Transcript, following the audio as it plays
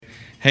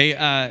Hey,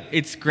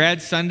 it's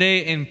Grad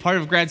Sunday, and part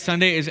of Grad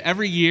Sunday is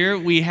every year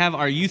we have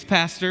our youth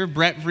pastor,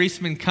 Brett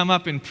Vriesman, come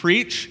up and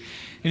preach.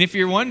 And if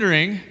you're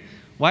wondering,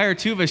 why are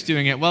two of us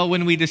doing it? Well,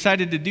 when we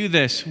decided to do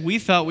this, we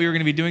thought we were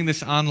going to be doing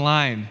this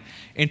online.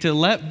 And to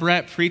let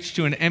Brett preach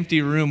to an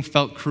empty room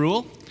felt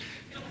cruel.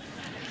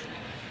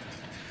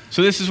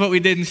 So this is what we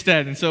did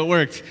instead, and so it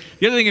worked.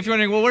 The other thing, if you're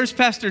wondering, well, where's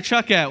Pastor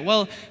Chuck at?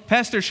 Well,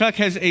 Pastor Chuck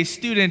has a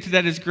student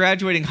that is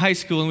graduating high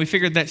school, and we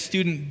figured that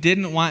student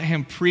didn't want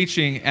him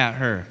preaching at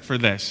her for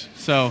this.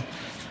 So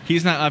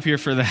he's not up here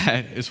for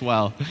that as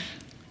well.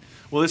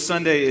 Well, this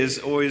Sunday is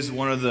always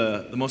one of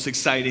the most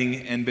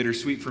exciting and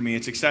bittersweet for me.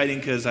 It's exciting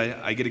because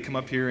I get to come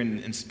up here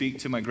and speak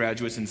to my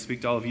graduates and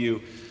speak to all of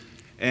you.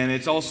 And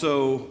it's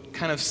also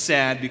kind of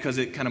sad because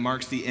it kind of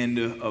marks the end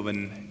of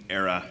an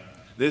era.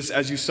 This,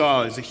 as you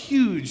saw, is a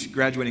huge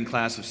graduating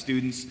class of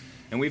students,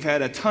 and we've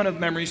had a ton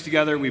of memories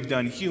together. We've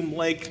done Hume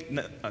Lake,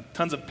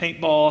 tons of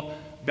paintball,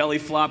 belly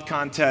flop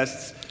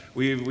contests.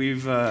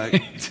 We've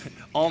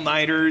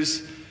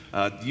all-nighters,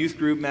 youth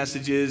group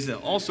messages,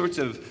 and all sorts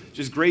of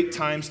just great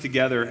times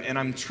together, and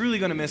I'm truly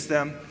going to miss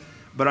them,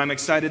 but I'm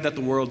excited that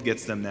the world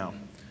gets them now.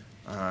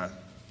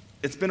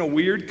 It's been a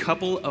weird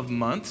couple of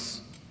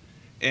months,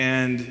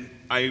 and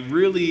I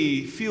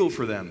really feel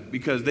for them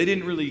because they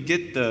didn't really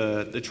get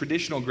the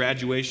traditional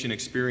graduation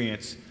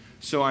experience.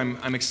 So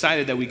I'm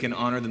excited that we can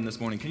honor them this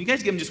morning. Can you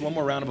guys give them just one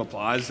more round of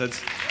applause?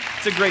 It's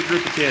a great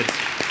group of kids.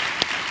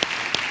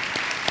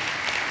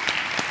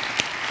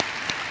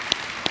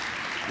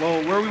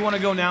 Well, where we want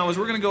to go now is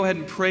we're going to go ahead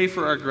and pray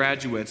for our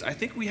graduates. I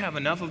think we have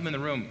enough of them in the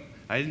room.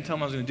 I didn't tell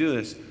them I was going to do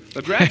this.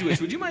 But graduates,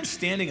 would you mind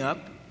standing up?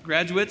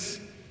 Graduates,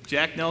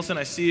 Jack Nelson,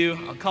 I see you.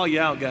 I'll call you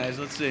out, guys.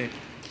 Let's see.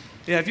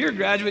 Yeah, if you're a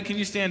graduate, can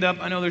you stand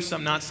up? I know there's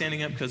some not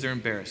standing up because they're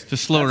embarrassed. It's a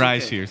slow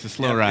rise here. It's a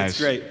slow rise. It's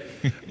great.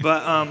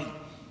 But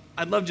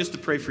I'd love just to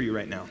pray for you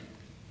right now.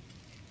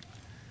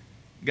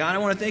 God, I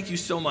want to thank you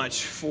so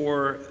much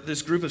for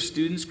this group of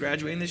students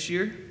graduating this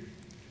year.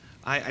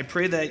 I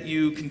pray that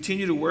you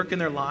continue to work in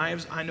their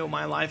lives. I know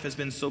my life has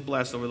been so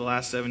blessed over the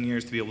last 7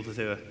 years to be able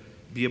to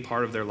be a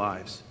part of their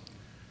lives.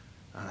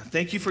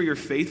 Thank you for your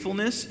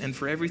faithfulness and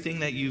for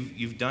everything that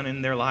you've done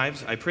in their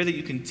lives. I pray that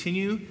you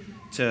continue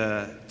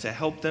to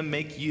help them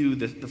make you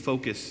the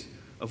focus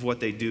of what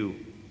they do.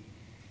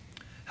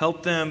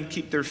 Help them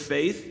keep their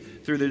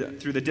faith through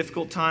the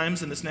difficult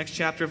times in this next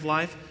chapter of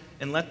life,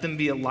 and let them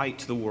be a light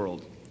to the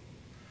world.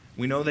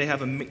 We know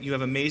you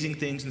have amazing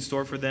things in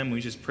store for them. We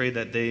just pray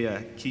that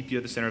they keep you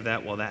at the center of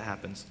that while that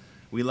happens.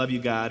 We love you,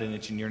 God, and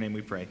it's in your name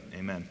we pray.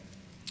 Amen.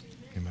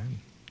 Amen.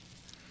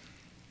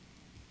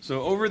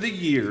 So over the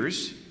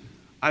years,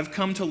 I've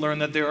come to learn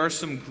that there are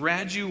some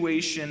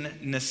graduation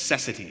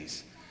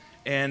necessities.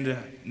 And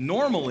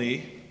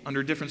normally,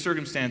 under different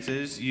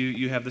circumstances,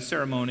 you have the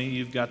ceremony,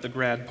 you've got the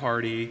grad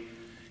party,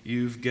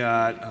 you've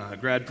got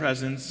grad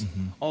presents,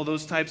 all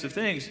those types of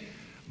things.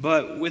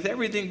 But with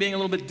everything being a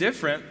little bit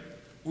different,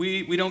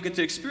 we don't get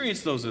to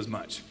experience those as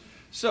much.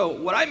 So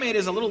what I made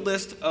is a little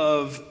list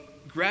of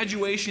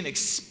graduation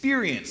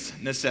experience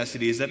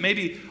necessities that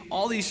maybe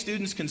all these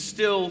students can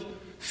still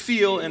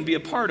feel and be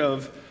a part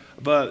of,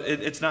 but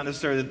it's not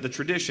necessarily the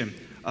tradition.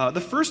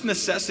 The first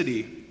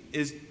necessity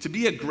is to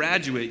be a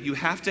graduate, you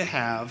have to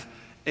have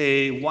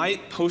a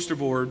white poster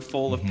board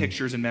full of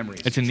pictures and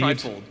memories. It's a need.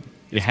 Trifold.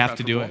 You have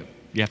to do it.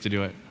 You have to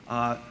do it.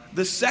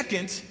 The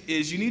second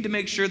is you need to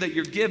make sure that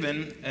you're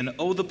given an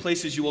Oh, the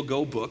Places You Will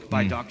Go book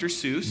by Dr.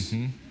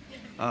 Seuss,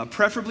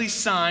 preferably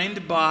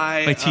signed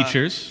by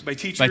teachers. By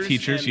teachers. By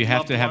teachers, you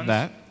have to have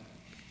that.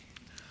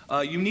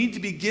 You need to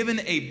be given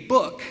a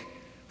book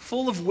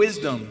full of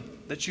wisdom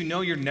that you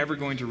know you're never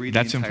going to read.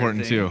 That's the entire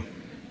important thing. too.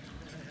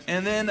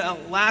 And then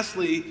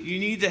lastly, you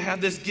need to have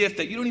this gift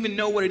that you don't even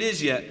know what it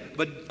is yet,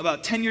 but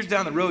about 10 years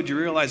down the road, you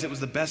realize it was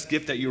the best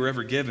gift that you were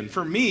ever given.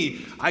 For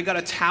me, I got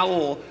a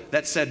towel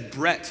that said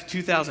Brett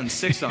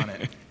 2006 on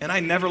it, and I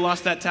never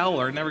lost that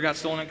towel or it never got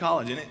stolen in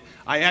college. And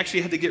I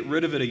actually had to get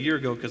rid of it a year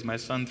ago because my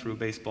son threw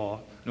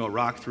a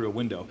rock through a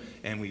window,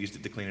 and we used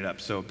it to clean it up.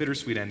 So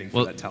bittersweet ending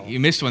for that towel. You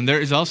missed one.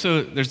 There's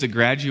the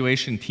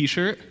graduation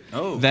T-shirt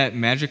that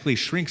magically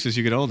shrinks as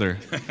you get older.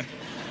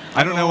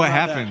 I don't know what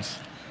happens.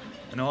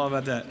 I know all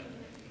about that.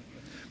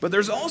 But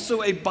there's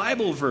also a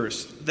Bible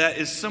verse that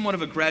is somewhat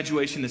of a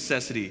graduation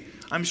necessity.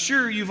 I'm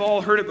sure you've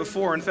all heard it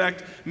before. In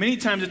fact, many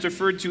times it's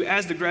referred to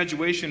as the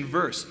graduation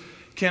verse.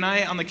 Can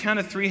I, on the count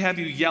of 3, have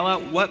you yell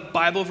out what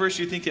Bible verse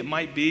you think it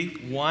might be?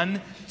 1,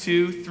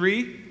 2,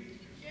 3.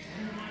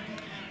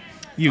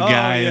 You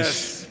guys.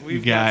 Yes.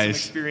 We've got some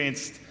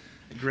experienced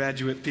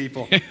graduate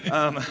people.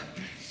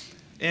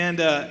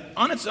 And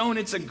on its own,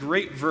 it's a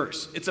great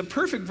verse. It's a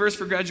perfect verse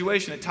for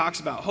graduation. It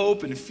talks about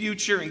hope and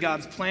future and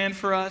God's plan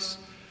for us.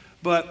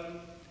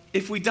 But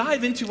if we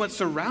dive into what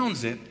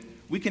surrounds it,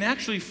 we can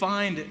actually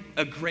find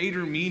a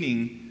greater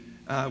meaning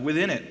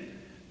within it.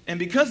 And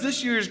because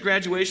this year's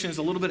graduation is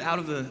a little bit out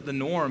of the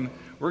norm,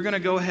 we're going to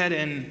go ahead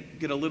and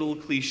get a little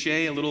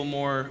cliche, a little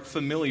more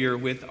familiar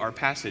with our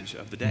passage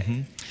of the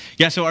day.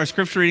 Yeah, so our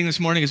scripture reading this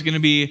morning is going to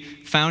be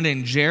found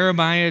in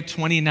Jeremiah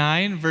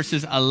 29,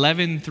 verses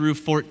 11 through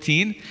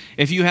 14.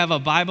 If you have a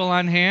Bible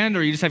on hand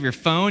or you just have your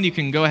phone, you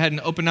can go ahead and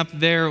open up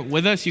there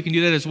with us. You can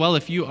do that as well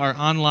if you are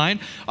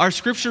online. Our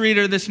scripture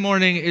reader this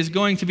morning is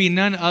going to be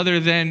none other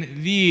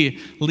than the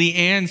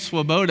Leanne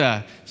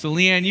Swoboda. So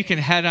Leanne, you can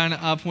head on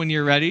up when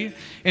you're ready.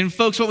 And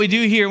folks, what we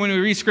do here when we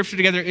read scripture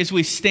together is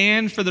we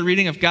stand for the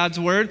reading of God's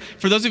word.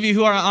 For those of you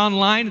who are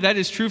online, that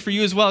is true for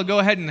you as well. Go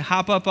ahead and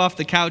hop up off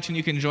the couch and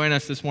you can join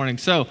us this morning.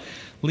 So,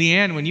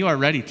 Leanne, when you are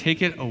ready,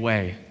 take it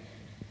away.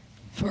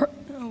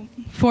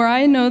 For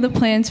I know the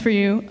plans for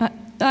you.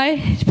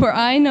 For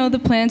I know the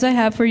plans I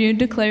have for you,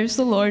 declares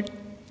the Lord.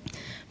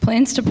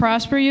 Plans to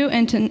prosper you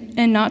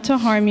and not to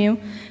harm you.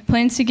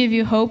 Plans to give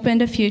you hope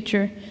and a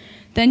future.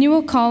 Then you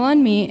will call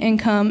on me and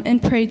come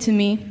and pray to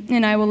me,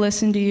 and I will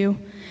listen to you.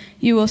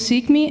 You will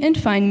seek me and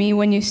find me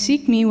when you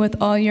seek me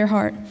with all your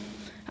heart.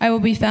 I will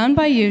be found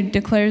by you,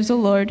 declares the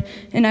Lord,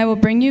 and I will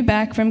bring you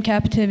back from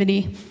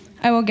captivity.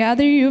 I will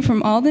gather you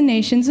from all the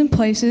nations and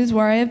places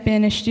where I have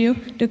banished you,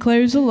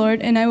 declares the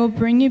Lord, and I will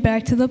bring you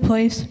back to the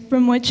place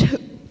from which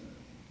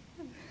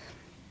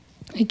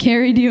I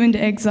carried you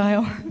into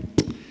exile.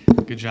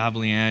 Good job,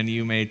 Leanne.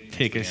 You may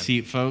take a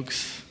seat,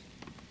 folks.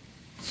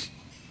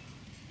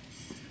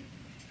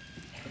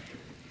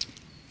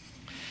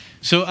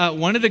 So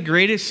one of the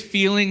greatest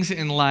feelings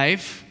in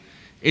life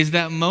is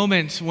that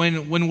moment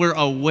when we're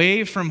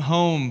away from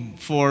home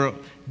for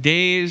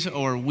days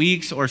or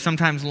weeks or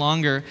sometimes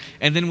longer,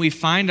 and then we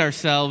find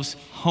ourselves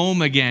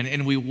home again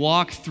and we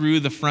walk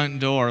through the front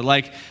door.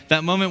 Like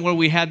that moment where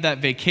we had that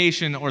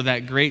vacation or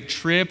that great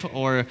trip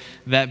or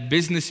that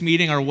business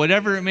meeting or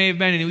whatever it may have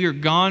been, and we were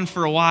gone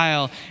for a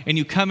while, and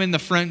you come in the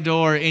front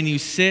door and you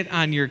sit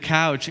on your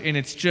couch, and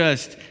it's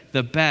just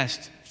the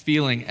best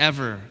feeling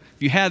ever.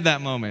 If you had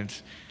that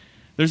moment.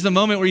 There's the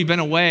moment where you've been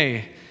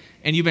away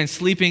and you've been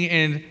sleeping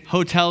in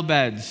hotel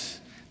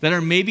beds that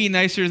are maybe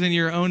nicer than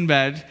your own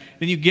bed.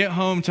 Then you get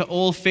home to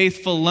old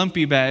faithful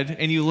lumpy bed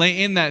and you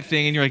lay in that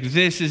thing and you're like,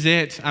 this is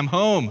it. I'm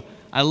home.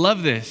 I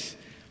love this.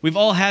 We've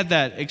all had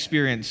that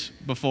experience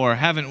before,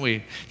 haven't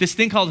we? This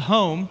thing called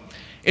home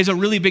is a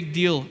really big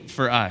deal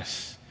for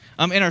us.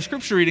 And our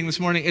scripture reading this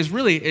morning is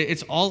really,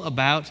 it's all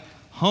about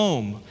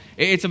home.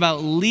 It's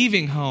about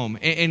leaving home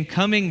and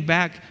coming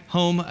back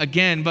home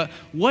again. But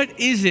what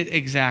is it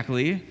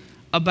exactly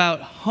about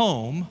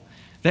home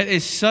that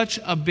is such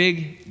a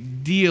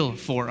big deal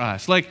for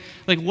us? Like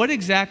what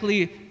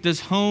exactly does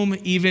home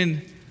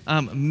even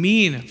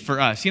mean for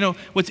us? You know,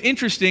 what's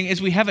interesting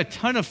is we have a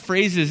ton of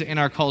phrases in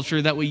our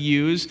culture that we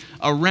use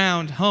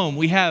around home.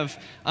 We have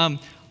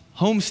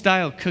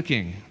home-style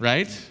cooking,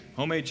 right?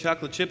 Homemade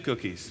chocolate chip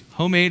cookies.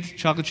 Homemade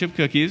chocolate chip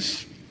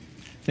cookies.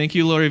 Thank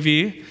you, Lori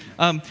V.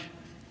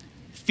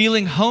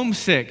 Feeling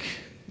homesick.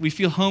 We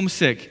feel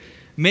homesick.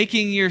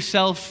 Making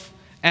yourself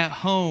at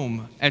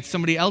home at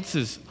somebody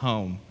else's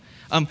home.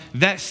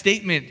 That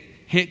statement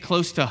hit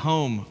close to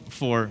home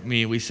for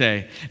me, we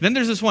say. Then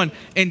there's this one,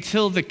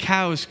 until the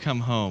cows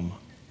come home.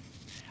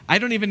 I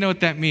don't even know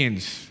what that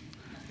means.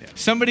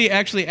 Somebody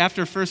actually,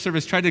 after first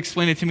service, tried to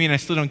explain it to me, and I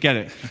still don't get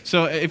it.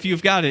 So if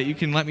you've got it, you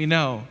can let me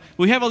know.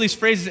 We have all these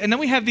phrases, and then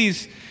we have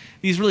these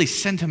really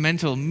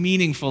sentimental,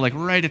 meaningful, like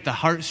right at the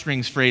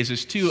heartstrings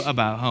phrases too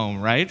about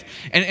home, right?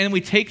 And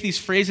we take these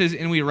phrases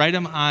and we write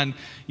them on,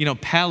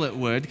 pallet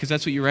wood, because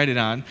that's what you write it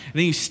on, and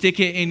then you stick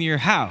it in your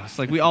house.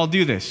 Like we all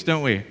do this,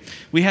 don't we?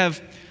 We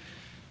have,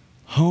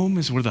 home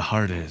is where the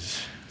heart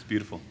is. It's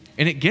beautiful.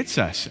 And it gets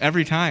us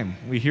every time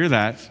we hear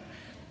that.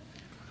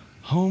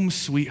 Home,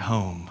 sweet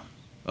home.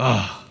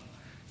 Oh,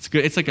 it's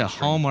good. It's like a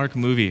Hallmark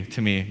movie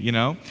to me,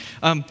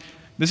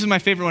 This is my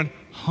favorite one.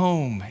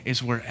 Home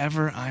is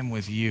wherever I'm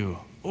with you.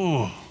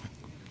 Oh,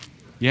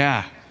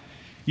 yeah.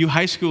 You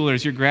high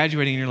schoolers, you're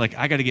graduating and you're like,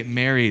 I got to get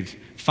married.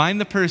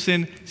 Find the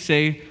person,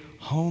 say,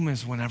 home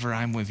is whenever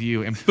I'm with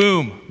you. And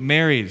boom,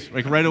 married,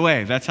 like right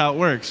away. That's how it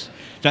works.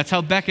 That's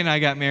how Beck and I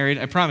got married.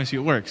 I promise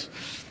you it works.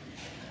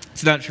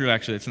 It's not true,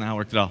 actually. It's not how it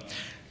worked at all.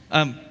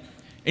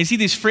 And see,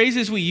 these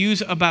phrases we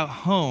use about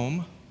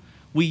home,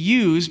 we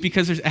use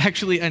because there's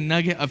actually a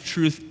nugget of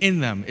truth in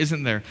them,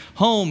 isn't there?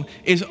 Home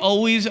is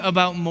always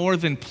about more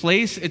than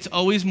place. It's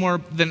always more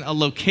than a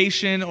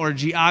location or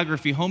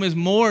geography. Home is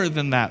more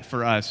than that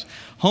for us.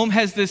 Home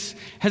has this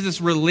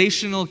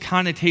relational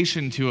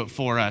connotation to it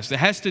for us. It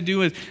has to do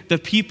with the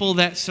people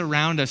that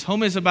surround us.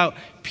 Home is about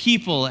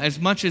people as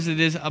much as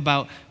it is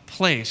about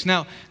place.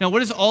 Now, what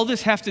does all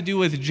this have to do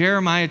with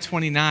Jeremiah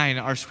 29,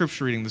 our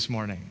scripture reading this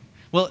morning?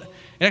 Well,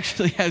 it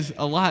actually has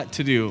a lot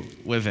to do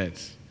with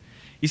it.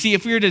 You see,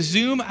 if we were to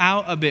zoom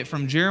out a bit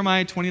from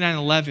Jeremiah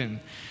 29:11,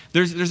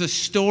 there's a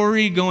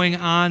story going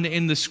on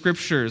in the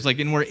scriptures,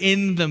 and we're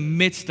in the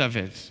midst of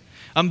it.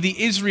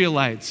 The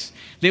Israelites,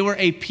 they were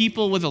a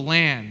people with a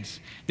land.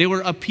 They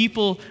were a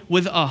people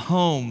with a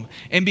home.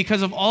 And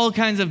because of all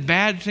kinds of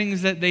bad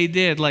things that they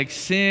did, like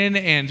sin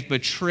and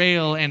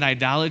betrayal and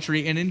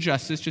idolatry and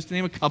injustice, just to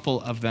name a couple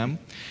of them,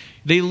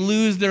 They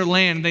lose their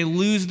land, they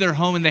lose their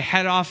home, and they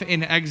head off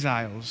in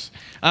exiles.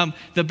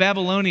 The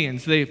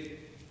Babylonians, they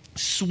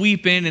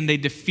sweep in and they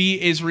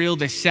defeat Israel,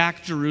 they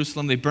sack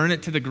Jerusalem, they burn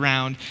it to the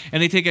ground,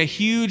 and they take a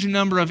huge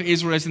number of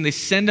Israelites and they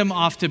send them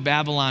off to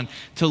Babylon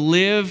to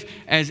live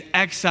as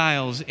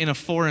exiles in a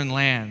foreign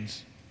land.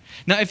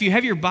 Now, if you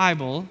have your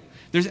Bible,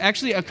 there's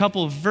actually a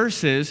couple of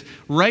verses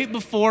right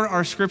before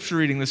our scripture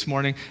reading this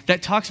morning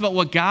that talks about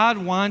what God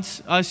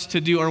wants us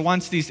to do, or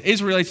wants these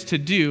Israelites to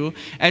do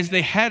as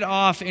they head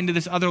off into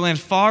this other land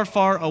far,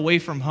 far away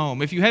from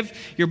home. If you have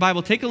your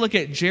Bible, take a look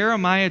at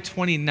Jeremiah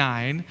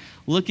 29,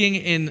 starting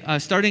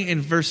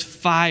in verse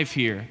 5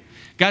 here.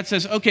 God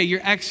says, okay,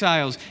 you're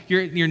exiles.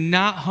 You're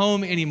not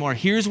home anymore.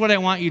 Here's what I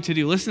want you to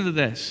do. Listen to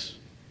this.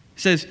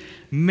 It says,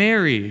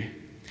 marry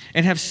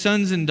and have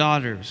sons and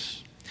daughters.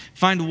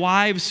 Find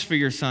wives for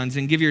your sons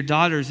and give your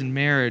daughters in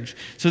marriage,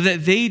 so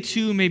that they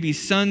too may be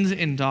sons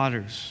and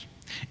daughters.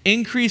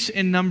 Increase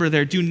in number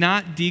there, do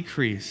not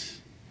decrease.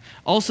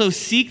 Also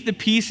seek the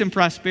peace and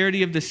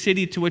prosperity of the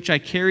city to which I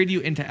carried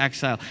you into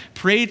exile.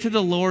 Pray to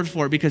the Lord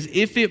for it, because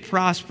if it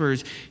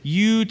prospers,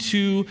 you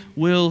too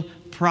will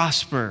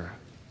prosper,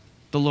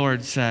 the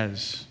Lord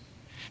says.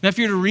 Now, if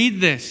you're to read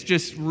this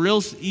just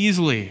real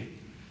easily,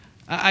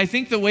 I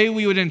think the way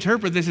we would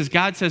interpret this is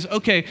God says,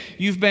 okay,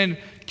 you've been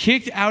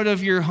kicked out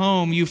of your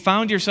home. You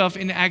found yourself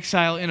in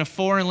exile in a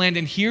foreign land,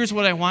 and here's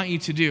what I want you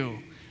to do.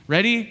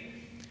 Ready?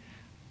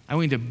 I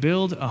want you to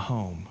build a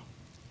home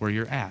where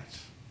you're at.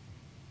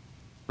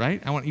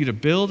 Right? I want you to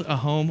build a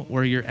home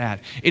where you're at.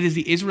 It is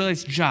the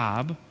Israelites'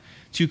 job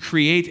to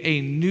create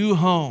a new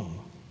home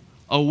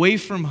away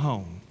from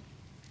home.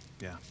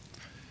 Yeah.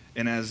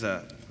 And as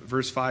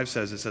verse 5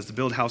 says, it says to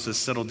build houses,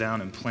 settle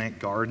down, and plant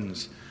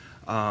gardens.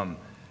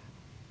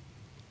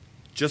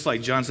 Just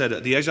like John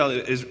said, the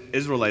exiled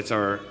Israelites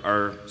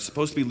are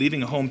supposed to be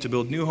leaving a home to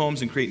build new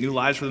homes and create new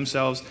lives for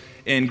themselves.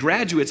 And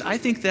graduates, I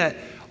think that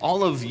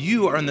all of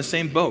you are in the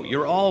same boat.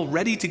 You're all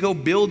ready to go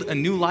build a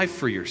new life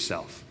for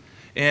yourself.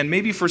 And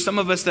maybe for some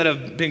of us that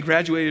have been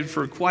graduated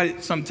for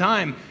quite some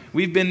time,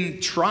 we've been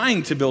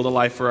trying to build a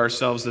life for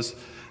ourselves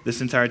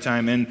this entire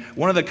time. And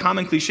one of the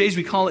common cliches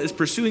we call it is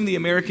pursuing the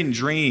American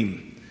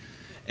dream.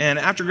 And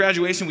after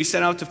graduation, we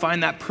set out to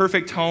find that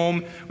perfect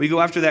home. We go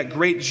after that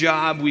great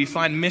job. We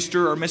find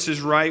Mr. or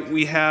Mrs. Right.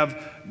 We have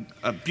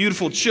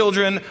beautiful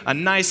children, a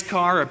nice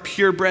car, a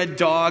purebred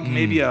dog,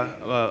 maybe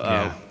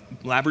a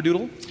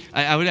Labradoodle.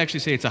 I would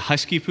actually say it's a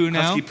Husky Poo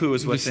now. Husky Poo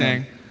is what's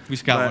saying. We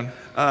just got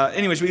one.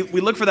 Anyways, we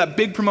look for that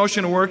big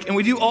promotion at work, and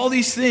we do all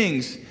these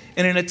things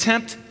in an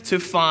attempt to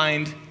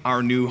find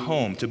our new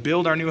home, to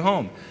build our new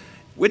home,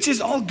 which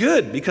is all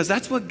good because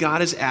that's what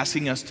God is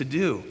asking us to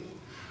do.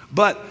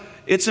 But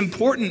it's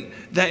important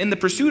that in the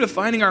pursuit of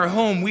finding our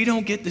home, we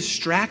don't get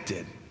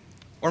distracted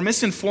or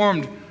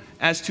misinformed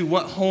as to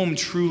what home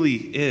truly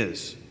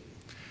is.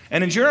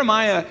 And in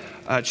Jeremiah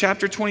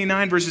chapter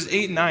 29, verses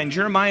 8 and 9,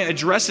 Jeremiah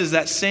addresses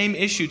that same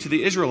issue to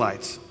the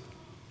Israelites.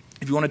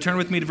 If you want to turn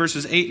with me to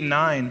verses 8 and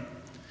 9,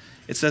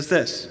 it says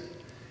this.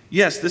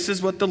 Yes, this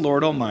is what the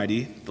Lord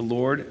Almighty,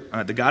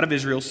 the God of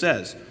Israel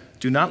says.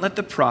 Do not let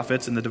the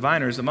prophets and the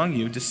diviners among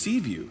you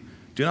deceive you.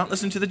 Do not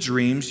listen to the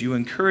dreams you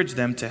encourage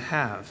them to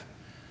have.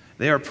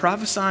 They are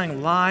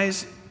prophesying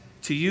lies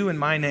to you in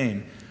my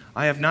name.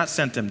 I have not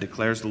sent them,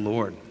 declares the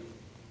Lord.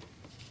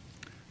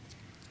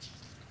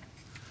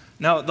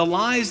 Now, the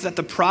lies that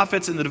the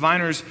prophets and the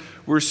diviners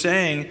were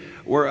saying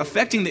were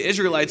affecting the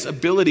Israelites'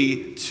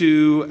 ability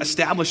to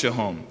establish a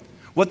home.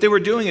 What they were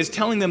doing is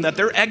telling them that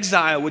their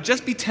exile would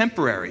just be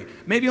temporary,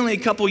 maybe only a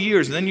couple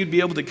years, and then you'd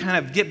be able to kind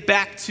of get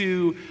back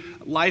to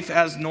life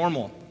as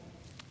normal.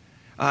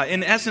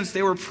 In essence,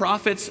 they were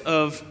prophets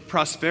of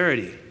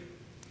prosperity.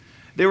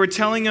 They were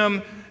telling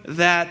them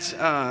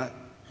that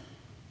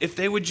if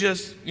they would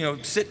just,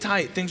 sit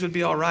tight, things would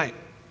be all right.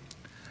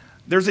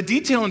 There's a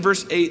detail in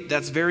verse 8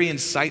 that's very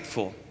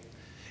insightful.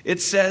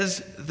 It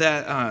says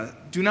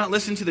that do not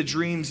listen to the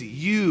dreams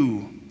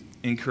you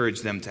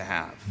encourage them to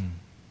have.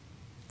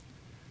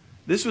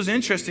 This was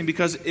interesting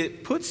because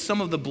it puts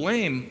some of the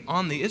blame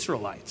on the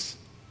Israelites.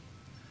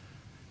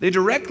 They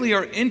directly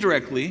or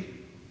indirectly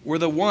were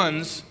the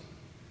ones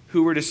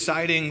who were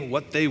deciding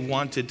what they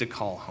wanted to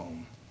call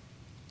home.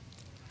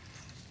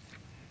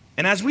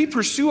 And as we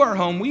pursue our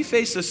home, we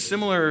face a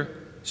similar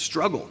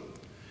struggle.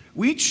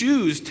 We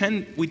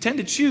tend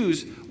to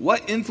choose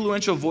what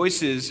influential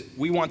voices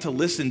we want to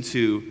listen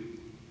to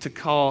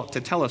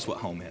tell us what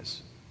home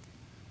is.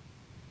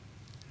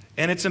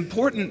 And it's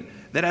important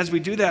that as we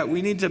do that,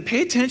 we need to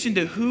pay attention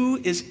to who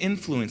is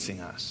influencing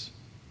us.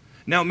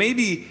 Now,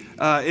 maybe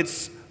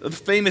it's a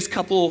famous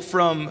couple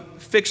from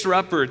Fixer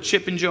Upper,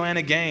 Chip and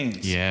Joanna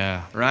Gaines.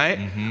 Yeah. Right?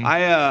 Mm-hmm.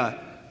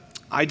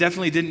 I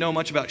definitely didn't know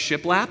much about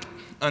shiplap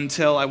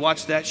until I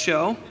watched that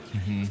show,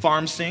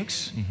 Farm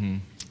Sinks. Mm-hmm.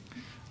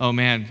 Oh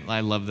man,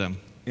 I love them.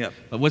 Yeah.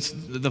 But what's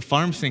the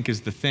farm sink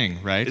is the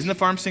thing, right? Isn't the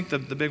farm sink the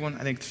big one?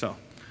 I think so.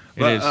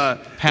 It is.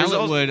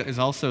 Pallet wood is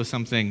also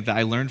something that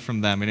I learned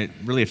from them, and it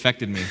really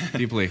affected me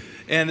deeply.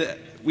 And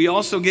we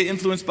also get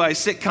influenced by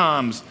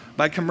sitcoms,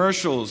 by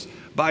commercials,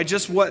 by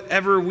just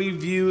whatever we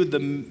view the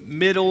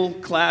middle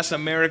class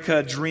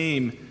America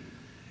dream.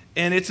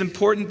 And it's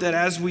important that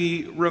as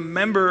we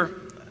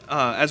remember,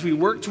 as we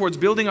work towards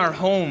building our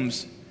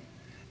homes,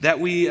 that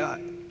we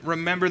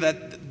remember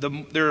that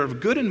there are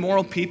good and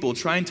moral people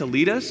trying to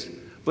lead us,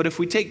 but if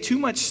we take too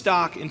much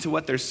stock into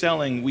what they're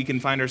selling, we can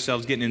find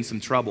ourselves getting in some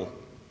trouble.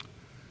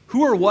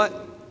 Who or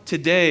what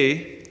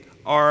today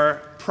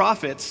are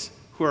prophets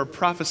who are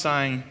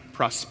prophesying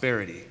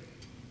prosperity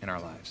in our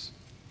lives?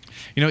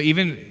 You know,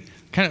 even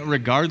kind of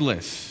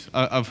regardless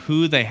of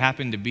who they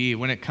happen to be,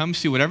 when it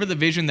comes to whatever the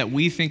vision that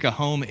we think a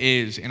home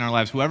is in our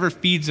lives, whoever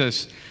feeds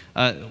us,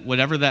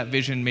 whatever that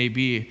vision may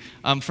be,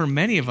 for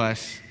many of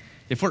us,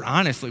 if we're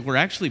honest, we're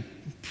actually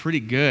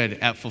pretty good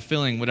at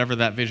fulfilling whatever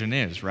that vision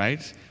is,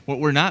 right?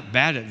 We're not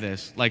bad at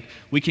this. Like,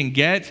 we can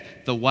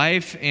get the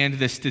wife and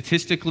the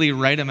statistically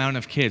right amount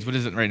of kids. What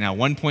is it right now,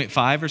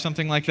 1.5 or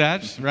something like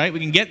that, right? We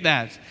can get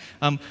that.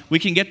 We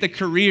can get the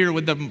career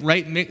with the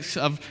right mix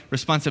of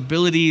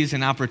responsibilities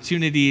and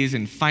opportunities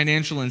and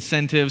financial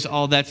incentives,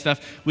 all that stuff.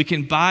 We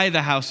can buy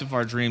the house of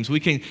our dreams. We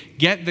can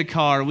get the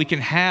car. We can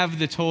have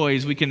the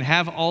toys. We can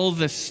have all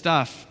the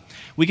stuff.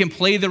 We can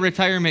play the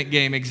retirement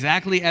game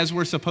exactly as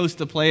we're supposed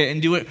to play it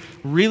and do it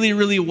really,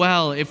 really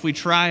well if we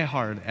try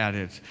hard at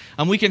it.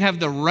 We can have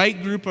the right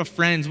group of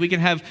friends. We can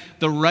have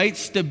the right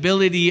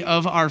stability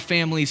of our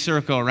family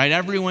circle, right?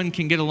 Everyone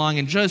can get along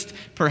in just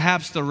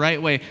perhaps the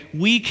right way.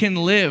 We can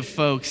live,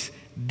 folks,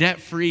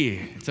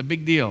 debt-free. It's a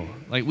big deal.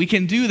 Like, we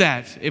can do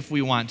that if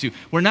we want to.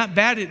 We're not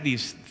bad at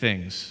these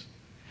things.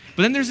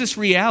 But then there's this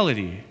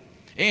reality.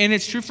 And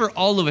it's true for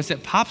all of us.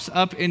 It pops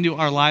up into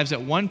our lives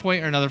at one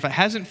point or another. If it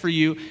hasn't for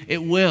you,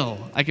 it will.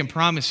 I can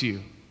promise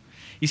you.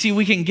 You see,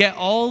 we can get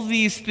all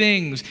these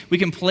things. We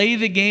can play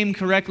the game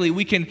correctly.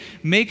 We can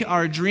make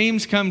our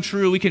dreams come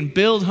true. We can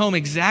build home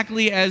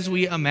exactly as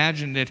we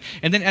imagined it.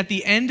 And then at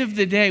the end of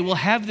the day, we'll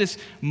have this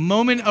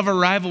moment of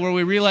arrival where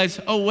we realize,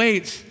 oh,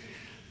 wait,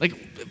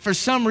 like, for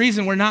some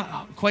reason, we're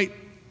not quite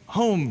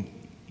home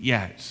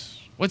yet.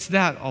 What's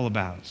that all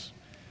about?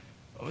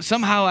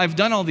 Somehow I've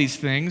done all these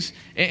things,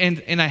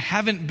 and I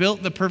haven't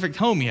built the perfect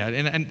home yet.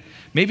 And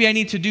maybe I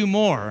need to do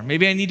more.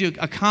 Maybe I need to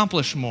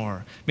accomplish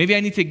more. Maybe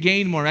I need to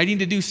gain more. I need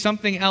to do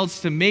something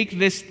else to make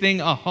this thing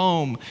a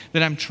home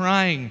that I'm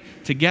trying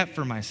to get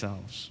for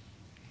myself.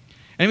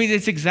 I mean,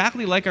 it's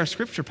exactly like our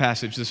scripture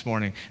passage this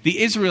morning.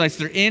 The Israelites,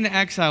 they're in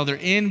exile. They're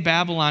in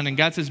Babylon, and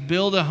God says,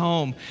 build a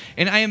home.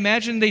 And I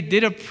imagine they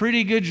did a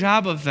pretty good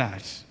job of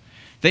that.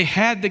 They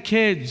had the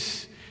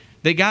kids.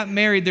 They got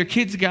married, their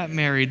kids got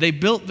married, they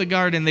built the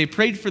garden, they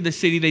prayed for the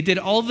city, they did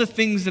all the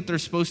things that they're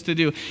supposed to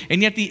do.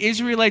 And yet the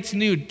Israelites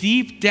knew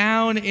deep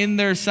down in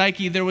their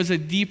psyche there was a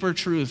deeper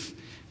truth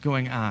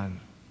going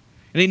on.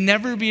 And they'd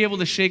never be able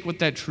to shake what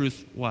that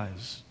truth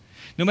was.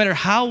 No matter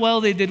how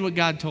well they did what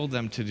God told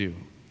them to do,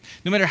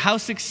 no matter how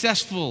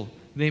successful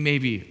they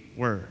maybe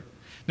were,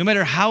 no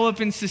matter how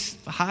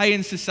high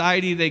in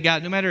society they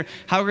got, no matter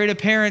how great of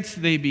parents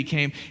they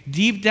became,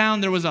 deep down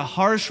there was a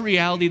harsh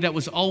reality that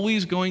was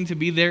always going to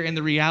be there, and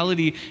the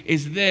reality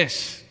is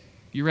this.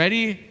 You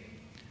ready?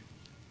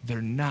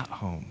 They're not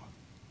home.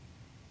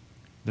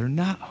 They're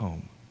not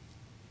home.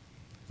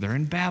 They're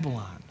in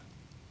Babylon.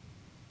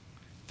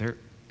 They're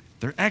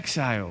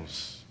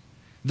exiles.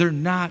 They're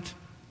not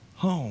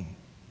home.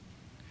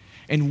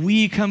 And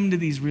we come to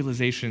these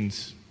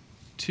realizations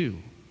too.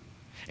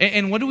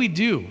 And what do we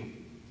do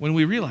when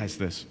we realize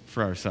this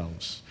for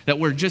ourselves, that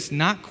we're just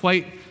not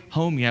quite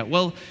home yet?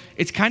 Well,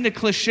 it's kind of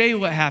cliche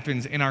what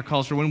happens in our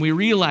culture when we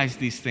realize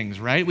these things,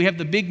 right? We have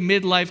the big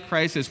midlife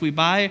crisis. We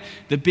buy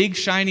the big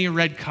shiny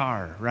red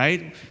car,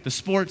 right? The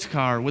sports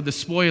car with the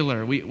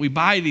spoiler. We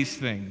buy these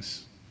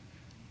things.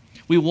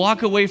 We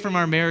walk away from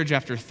our marriage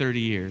after 30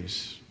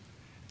 years.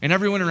 And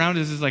everyone around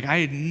us is like,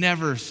 I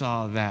never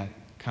saw that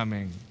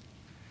coming.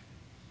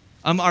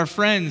 Our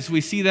friends, we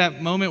see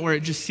that moment where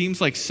it just seems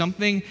like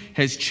something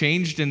has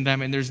changed in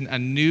them and there's a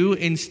new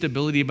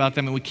instability about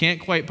them, and we can't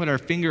quite put our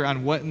finger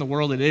on what in the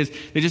world it is.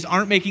 They just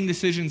aren't making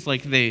decisions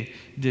like they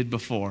did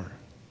before.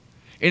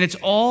 And it's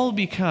all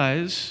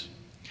because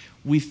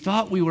we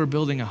thought we were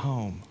building a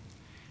home,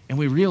 and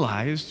we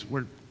realized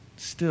we're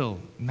still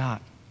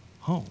not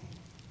home.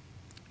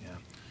 Yeah.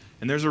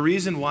 And there's a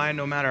reason why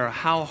no matter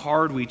how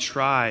hard we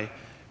try,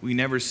 we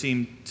never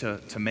seem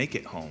to make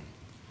it home.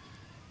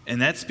 And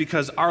that's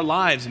because our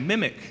lives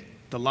mimic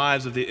the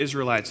lives of the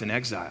Israelites in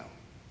exile.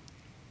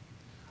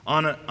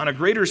 On a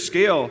greater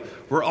scale,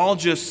 we're all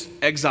just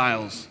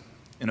exiles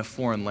in a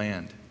foreign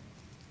land.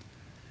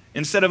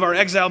 Instead of our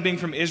exile being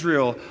from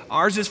Israel,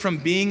 ours is from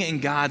being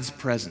in God's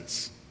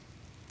presence.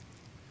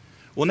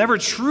 We'll never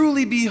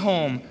truly be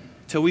home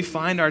till we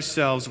find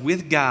ourselves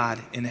with God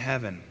in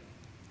heaven.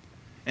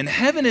 And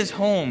heaven is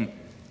home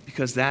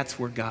because that's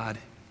where God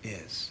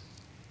is.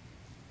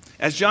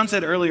 As John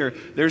said earlier,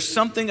 there's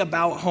something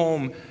about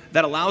home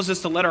that allows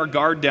us to let our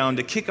guard down,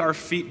 to kick our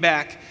feet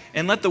back,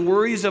 and let the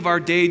worries of our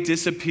day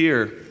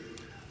disappear.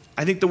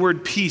 I think the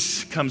word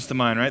peace comes to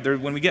mind, right?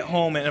 When we get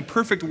home, in a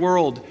perfect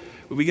world,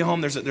 when we get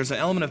home, there's an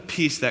element of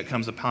peace that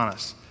comes upon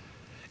us.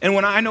 And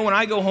when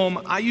I go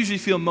home, I usually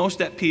feel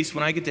most at peace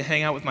when I get to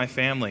hang out with my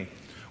family.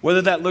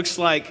 Whether that looks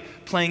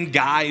like playing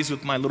guys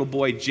with my little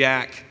boy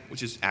Jack,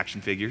 which is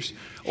action figures,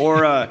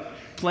 or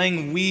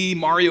playing Wii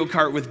Mario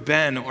Kart with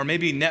Ben, or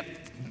maybe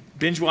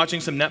binge watching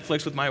some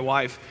Netflix with my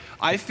wife.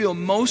 I feel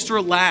most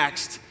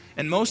relaxed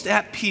and most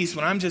at peace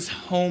when I'm just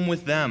home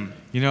with them.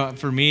 You know,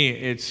 for me,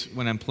 it's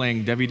when I'm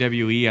playing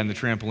WWE on the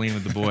trampoline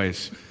with the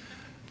boys.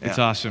 It's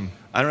awesome.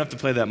 I don't have to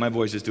play that. My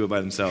boys just do it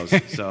by themselves.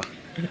 So,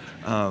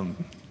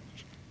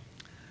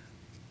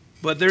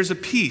 but there's a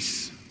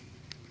peace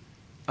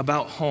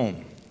about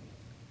home.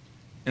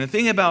 And the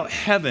thing about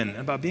heaven,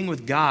 about being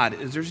with God,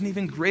 is there's an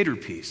even greater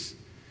peace.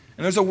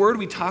 And there's a word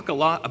we talk a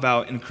lot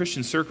about in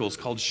Christian circles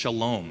called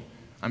shalom.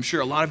 I'm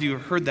sure a lot of you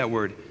have heard that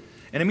word.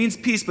 And it means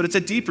peace, but it's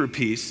a deeper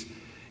peace.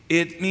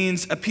 It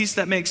means a peace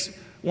that makes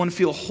one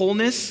feel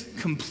wholeness,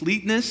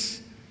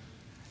 completeness,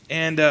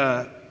 and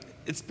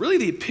it's really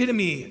the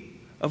epitome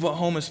of what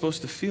home is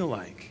supposed to feel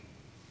like.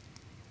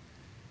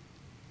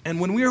 And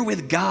when we are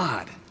with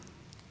God,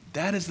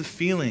 that is the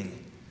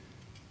feeling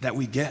that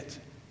we get.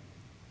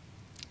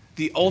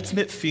 The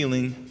ultimate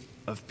feeling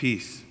of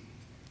peace.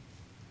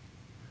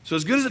 So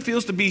as good as it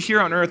feels to be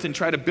here on earth and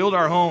try to build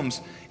our homes,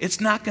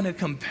 it's not going to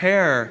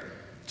compare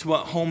to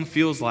what home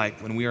feels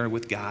like when we are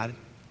with God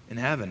in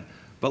heaven.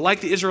 But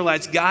like the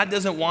Israelites, God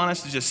doesn't want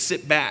us to just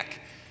sit back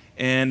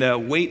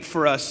and wait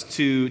for us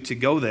to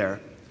go there.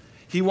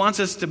 He wants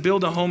us to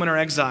build a home in our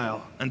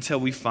exile until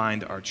we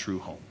find our true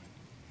home.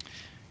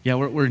 Yeah,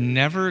 we're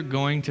never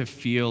going to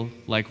feel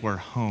like we're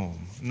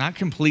home, not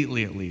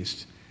completely at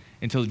least,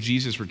 until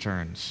Jesus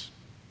returns.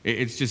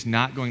 It's just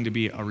not going to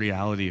be a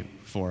reality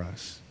for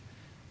us.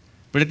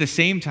 But at the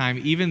same time,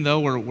 even though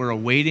we're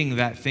awaiting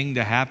that thing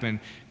to happen,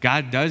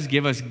 God does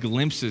give us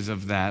glimpses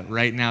of that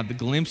right now, the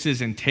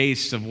glimpses and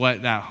tastes of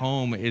what that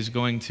home is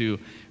going to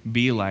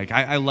be like.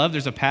 I love,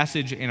 there's a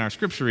passage in our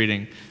scripture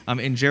reading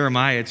in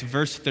Jeremiah. It's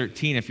verse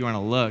 13, if you want to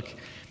look.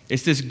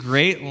 It's this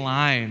great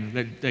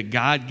line that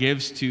God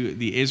gives to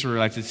the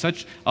Israelites. It's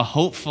such a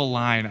hopeful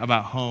line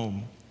about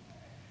home.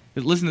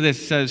 But listen to this.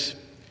 It says,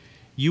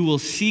 "You will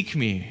seek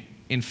me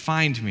and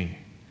find me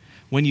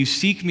when you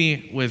seek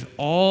me with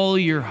all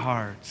your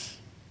heart."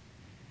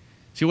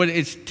 See, what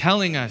it's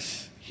telling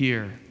us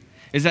here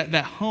is that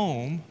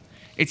home,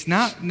 it's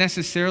not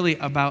necessarily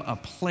about a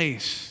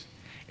place.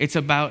 It's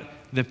about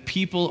the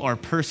people or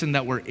person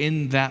that we're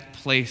in that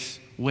place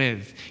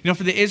with. You know,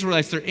 for the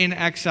Israelites, they're in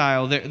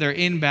exile. They're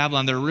in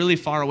Babylon. They're really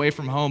far away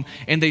from home,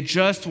 and they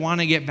just want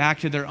to get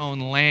back to their own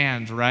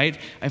land, right?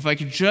 If I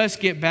could just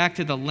get back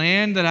to the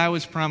land that I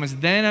was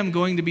promised, then I'm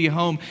going to be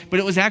home. But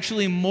it was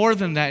actually more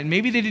than that, and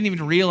maybe they didn't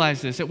even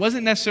realize this. It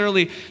wasn't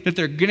necessarily that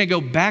they're going to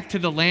go back to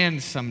the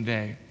land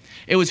someday.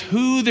 It was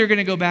who they're going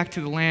to go back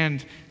to the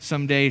land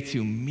someday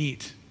to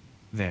meet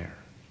there.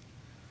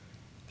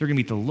 They're going to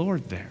meet the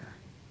Lord there.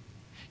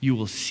 You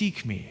will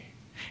seek me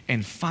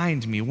and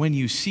find me when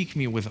you seek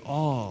me with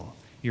all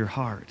your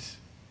heart.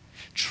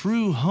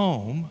 True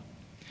home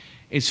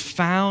is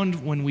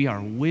found when we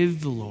are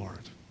with the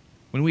Lord,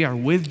 when we are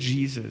with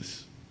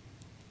Jesus.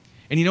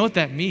 And you know what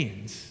that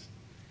means?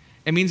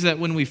 It means that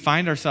when we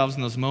find ourselves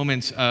in those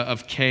moments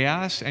of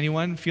chaos,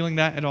 anyone feeling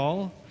that at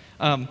all?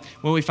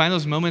 When we find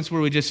those moments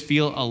where we just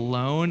feel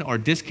alone or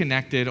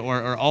disconnected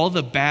or all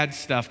the bad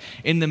stuff,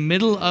 in the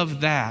middle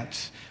of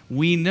that,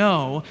 we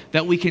know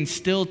that we can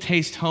still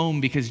taste home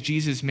because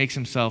Jesus makes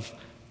himself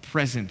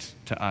present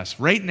to us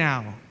right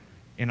now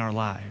in our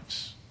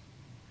lives.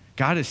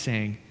 God is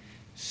saying,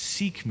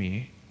 seek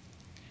me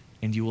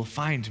and you will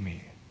find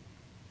me.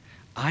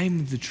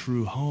 I'm the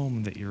true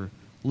home that you're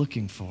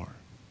looking for.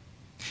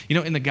 You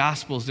know, in the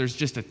Gospels, there's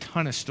just a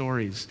ton of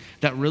stories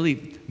that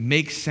really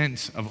make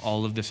sense of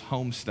all of this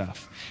home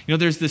stuff. You know,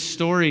 there's this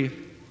story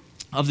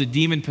of the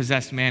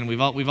demon-possessed man. We've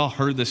all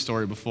heard this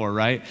story before,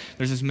 right?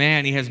 There's this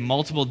man, he has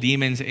multiple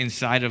demons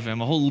inside of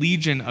him, a whole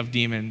legion of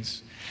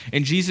demons.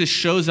 And Jesus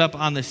shows up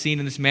on the scene,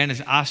 and this man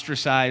is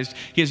ostracized.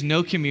 He has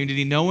no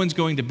community. No one's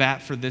going to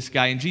bat for this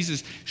guy. And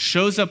Jesus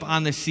shows up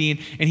on the scene,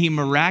 and he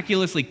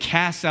miraculously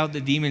casts out the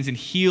demons and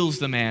heals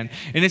the man.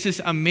 And it's this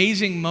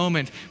amazing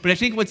moment. But I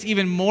think what's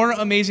even more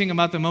amazing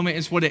about the moment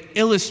is what it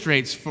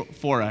illustrates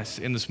for us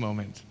in this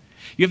moment.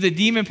 You have the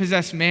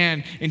demon-possessed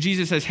man, and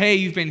Jesus says, hey,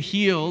 you've been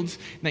healed.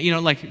 You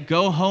know, like,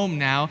 go home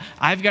now.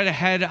 I've got to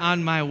head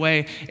on my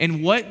way.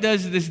 And what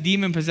does this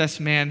demon-possessed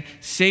man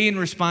say in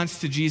response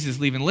to Jesus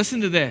leaving? Listen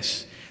to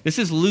this. This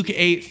is Luke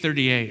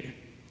 8:38.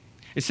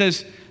 It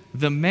says,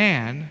 the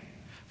man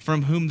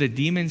from whom the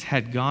demons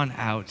had gone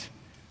out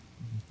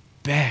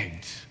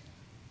begged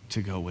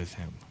to go with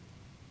him.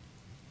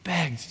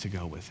 Begged to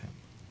go with him.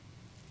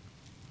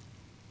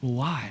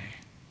 Why?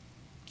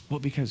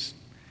 Well, because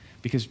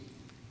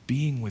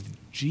being with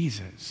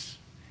Jesus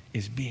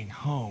is being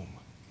home,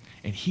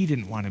 and he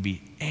didn't want to be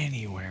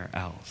anywhere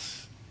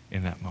else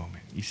in that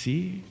moment. You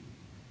see?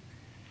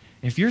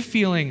 If you're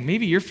feeling,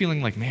 maybe you're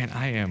feeling like, man,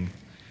 I am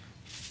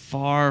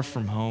far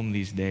from home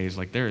these days,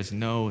 like there is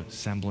no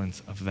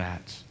semblance of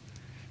that.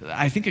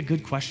 I think a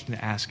good question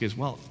to ask is,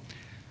 well,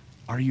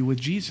 are you with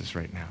Jesus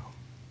right now?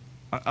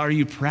 Are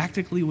you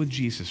practically with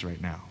Jesus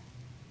right now?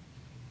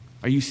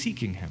 Are you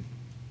seeking him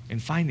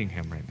and finding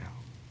him right now?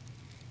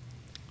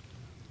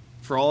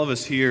 For all of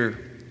us here,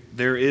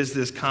 there is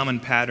this common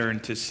pattern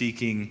to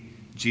seeking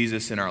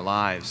Jesus in our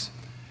lives.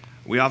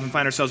 We often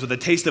find ourselves with a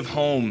taste of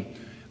home,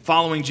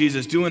 following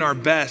Jesus, doing our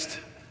best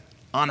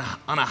on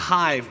a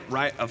high,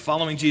 right, of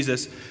following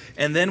Jesus,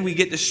 and then we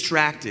get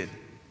distracted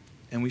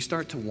and we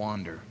start to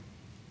wander.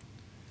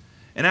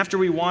 And after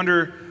we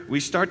wander, we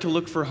start to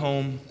look for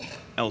home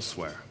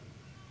elsewhere.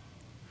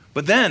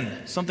 But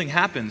then something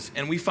happens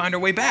and we find our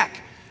way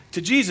back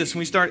to Jesus, and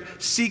we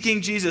start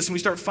seeking Jesus, and we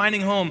start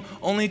finding home,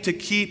 only to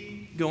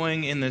keep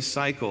going in this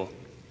cycle.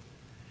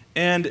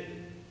 And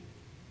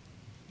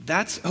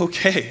that's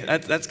okay.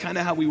 That's kind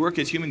of how we work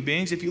as human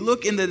beings. If you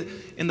look in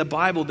the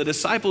Bible, the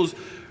disciples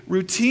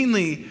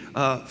routinely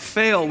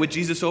fail with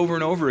Jesus over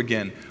and over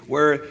again,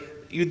 where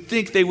you'd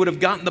think they would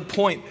have gotten the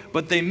point,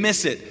 but they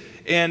miss it.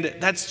 And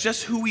that's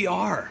just who we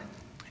are.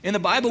 In the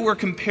Bible, we're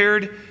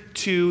compared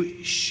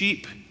to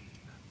sheep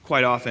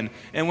quite often.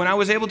 And when I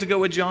was able to go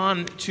with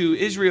John to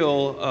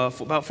Israel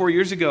about 4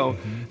 years ago,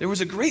 there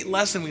was a great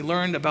lesson we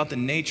learned about the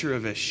nature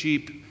of a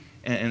sheep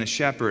and a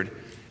shepherd.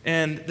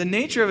 And the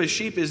nature of a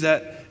sheep is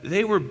that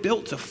they were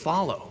built to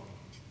follow.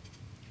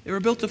 They were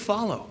built to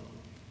follow.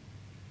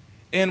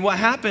 And what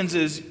happens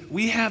is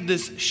we have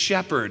this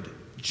shepherd,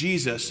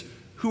 Jesus,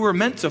 who we're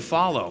meant to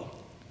follow.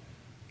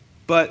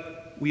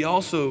 But we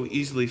also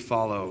easily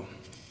follow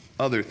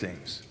other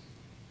things.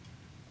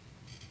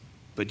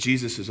 But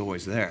Jesus is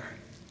always there.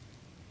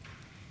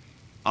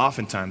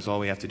 Oftentimes, all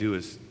we have to do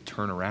is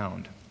turn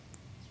around,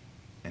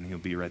 and he'll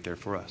be right there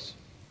for us.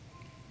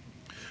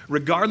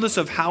 Regardless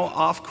of how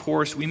off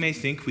course we may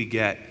think we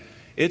get,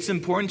 it's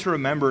important to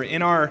remember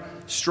in our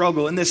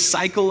struggle, in this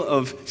cycle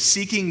of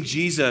seeking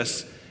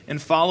Jesus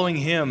and following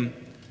him,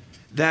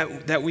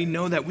 that we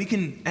know that we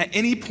can, at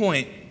any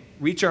point,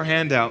 reach our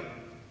hand out,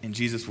 and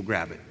Jesus will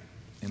grab it,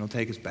 and he'll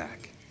take us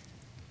back.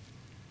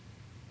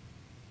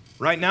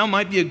 Right now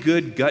might be a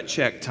good gut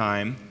check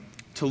time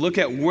to look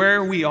at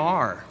where we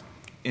are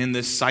in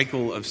this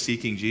cycle of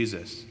seeking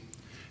Jesus.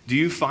 Do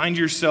you find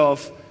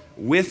yourself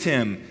with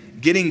him,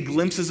 getting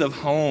glimpses of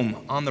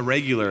home on the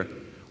regular?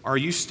 Are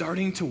you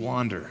starting to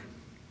wander?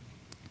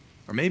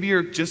 Or maybe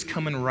you're just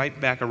coming right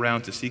back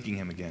around to seeking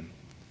him again.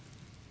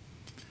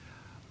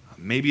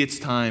 Maybe it's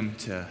time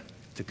to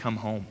come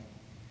home.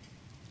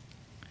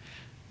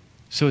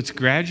 So it's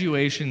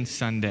graduation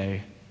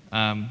Sunday,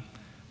 where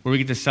we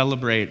get to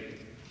celebrate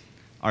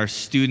our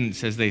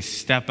students as they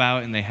step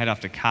out and they head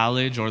off to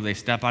college, or they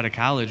step out of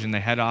college and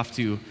they head off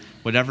to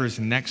whatever's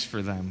next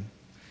for them.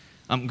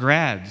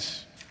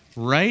 Grads,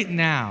 right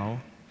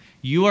now,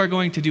 you are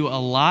going to do a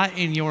lot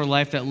in your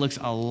life that looks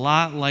a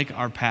lot like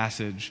our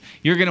passage.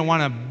 You're going to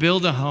want to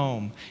build a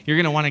home. You're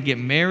going to want to get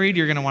married.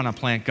 You're going to want to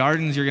plant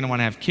gardens. You're going to want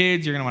to have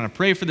kids. You're going to want to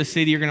pray for the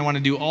city. You're going to want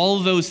to do all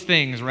of those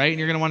things, right? And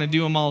you're going to want to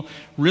do them all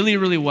really,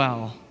 really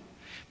well.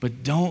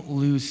 But don't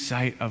lose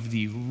sight of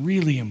the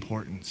really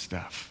important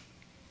stuff.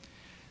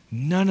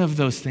 None of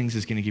those things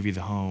is going to give you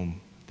the home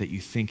that you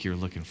think you're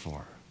looking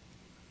for.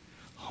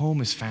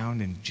 Home is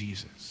found in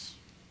Jesus.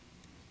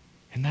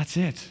 And that's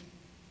it.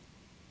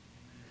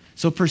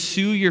 So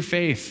pursue your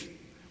faith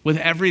with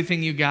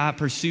everything you got.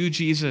 Pursue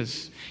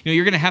Jesus. You know,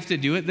 you're going to have to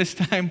do it this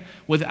time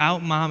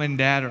without mom and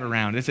dad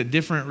around. It's a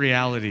different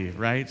reality,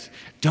 right?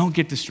 Don't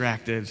get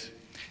distracted.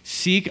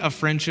 Seek a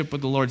friendship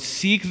with the Lord.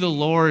 Seek the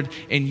Lord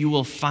and you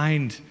will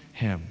find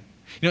him.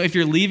 You know, if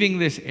you're leaving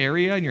this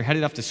area and you're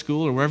headed off to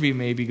school or wherever you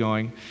may be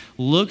going,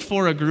 look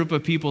for a group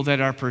of people that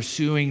are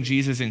pursuing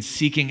Jesus and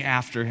seeking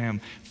after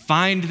him.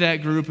 Find that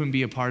group and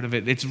be a part of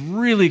it. It's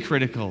really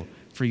critical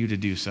for you to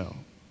do so.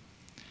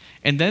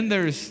 And then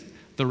there's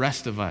the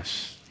rest of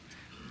us,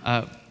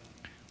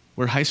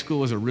 where high school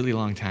was a really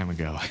long time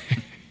ago,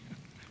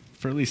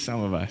 for at least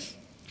some of us.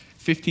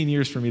 15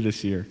 years for me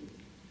this year.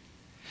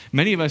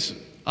 Many of us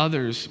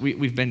others,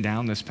 we've been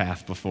down this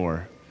path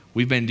before.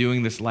 We've been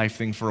doing this life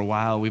thing for a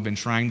while. We've been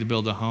trying to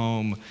build a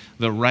home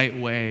the right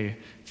way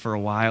for a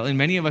while. And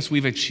many of us,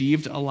 we've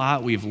achieved a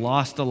lot. We've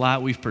lost a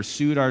lot. We've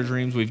pursued our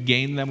dreams. We've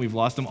gained them. We've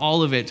lost them.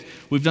 All of it.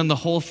 We've done the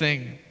whole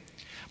thing.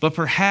 But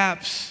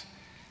perhaps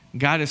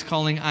God is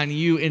calling on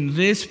you in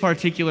this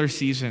particular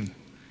season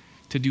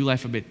to do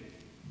life a bit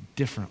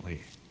differently.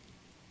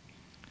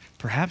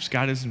 Perhaps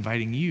God is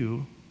inviting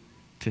you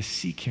to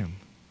seek him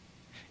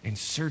and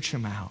search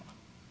him out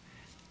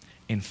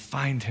and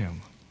find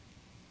him.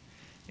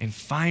 And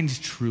find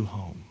true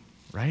home,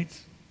 right?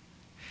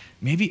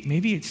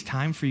 Maybe it's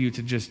time for you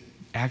to just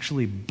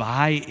actually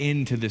buy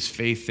into this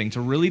faith thing, to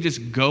really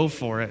just go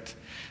for it,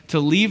 to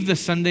leave the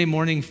Sunday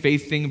morning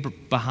faith thing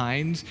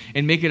behind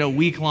and make it a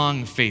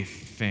week-long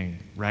faith thing,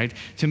 right?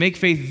 To make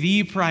faith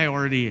the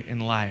priority in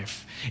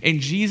life.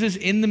 And Jesus,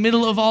 in the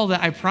middle of all that,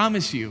 I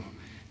promise you,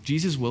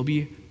 Jesus will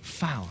be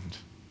found.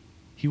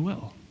 He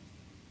will.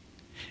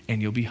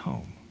 And you'll be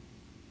home.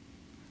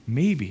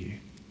 Maybe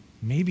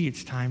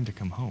it's time to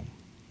come home.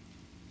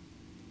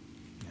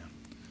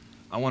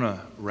 I want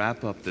to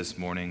wrap up this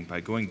morning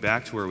by going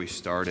back to where we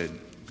started,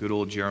 good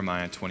old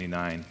Jeremiah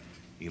 29,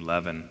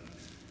 11.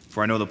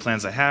 For I know the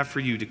plans I have for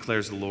you,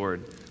 declares the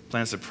Lord.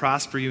 Plans to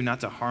prosper you, not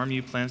to harm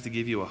you, plans to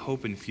give you a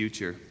hope and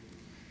future.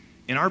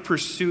 In our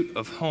pursuit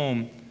of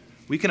home,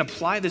 we can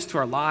apply this to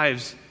our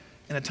lives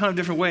in a ton of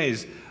different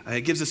ways.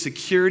 It gives us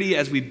security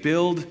as we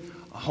build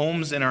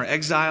homes in our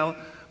exile.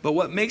 But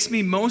what makes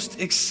me most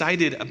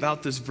excited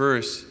about this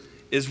verse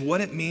is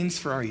what it means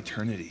for our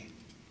eternity.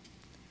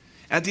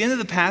 At the end of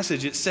the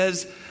passage, it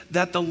says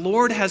that the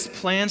Lord has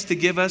plans to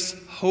give us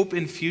hope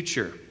and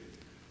future.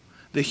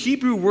 The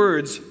Hebrew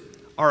words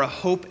are a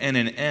hope and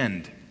an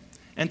end.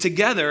 And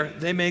together,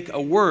 they make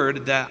a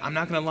word that, I'm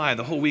not going to lie,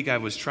 the whole week I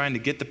was trying to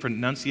get the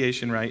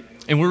pronunciation right.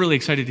 And we're really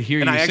excited to hear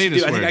you say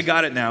this word. I think I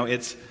got it now.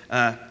 It's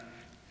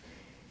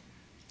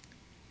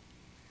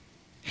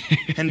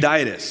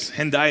hendiadys.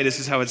 Hendiadys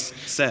is how it's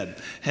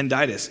said.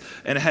 Hendiadys.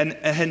 And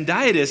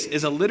hendiadys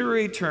is a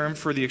literary term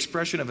for the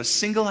expression of a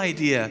single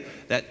idea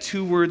that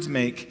two words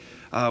make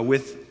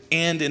with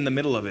and in the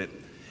middle of it.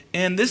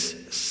 And this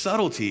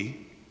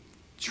subtlety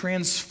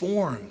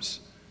transforms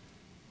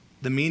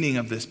the meaning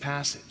of this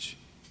passage.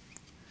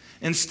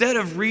 Instead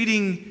of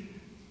reading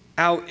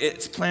out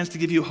its plans to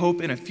give you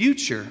hope in a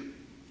future,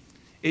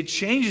 it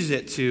changes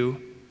it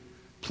to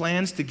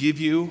plans to give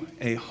you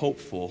a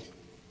hopeful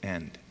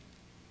end.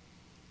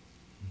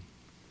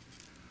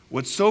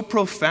 What's so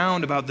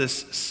profound about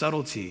this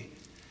subtlety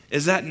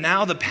is that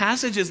now the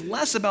passage is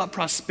less about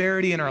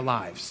prosperity in our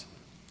lives,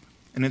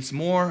 and it's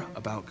more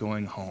about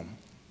going home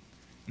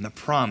and the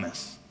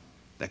promise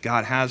that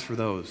God has for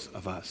those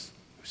of us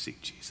who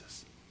seek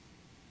Jesus.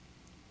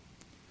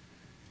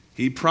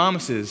 He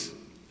promises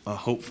a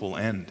hopeful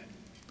end,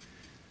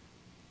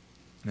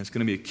 and it's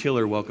going to be a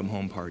killer welcome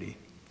home party.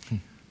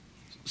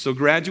 So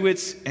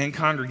graduates and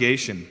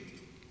congregation,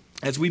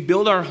 as we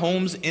build our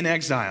homes in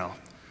exile,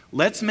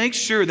 let's make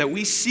sure that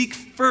we seek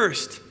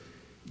first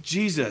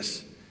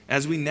Jesus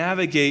as we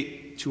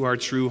navigate to our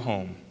true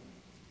home,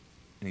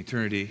 an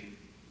eternity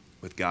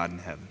with God in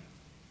heaven.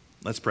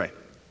 Let's pray.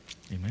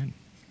 Amen.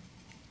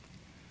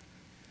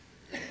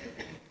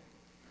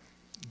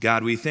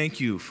 God, we thank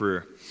you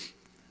for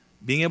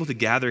being able to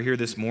gather here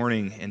this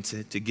morning and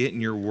to get in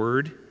your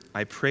word.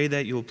 I pray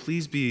that you'll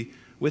please be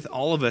with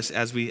all of us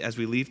as we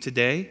leave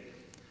today.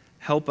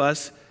 Help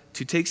us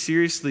to take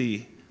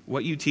seriously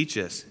what you teach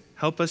us.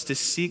 Help us to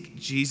seek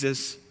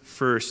Jesus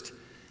first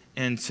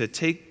and to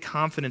take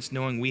confidence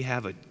knowing we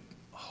have a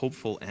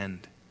hopeful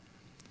end.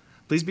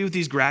 Please be with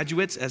these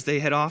graduates as they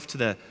head off to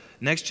the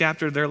next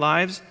chapter of their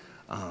lives.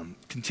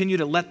 Continue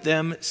to let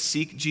them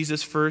seek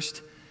Jesus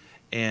first,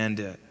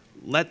 and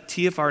let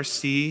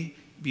TFRC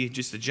be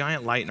just a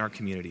giant light in our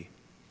community.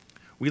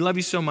 We love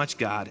you so much,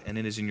 God, and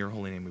it is in your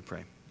holy name we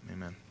pray.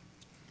 Amen.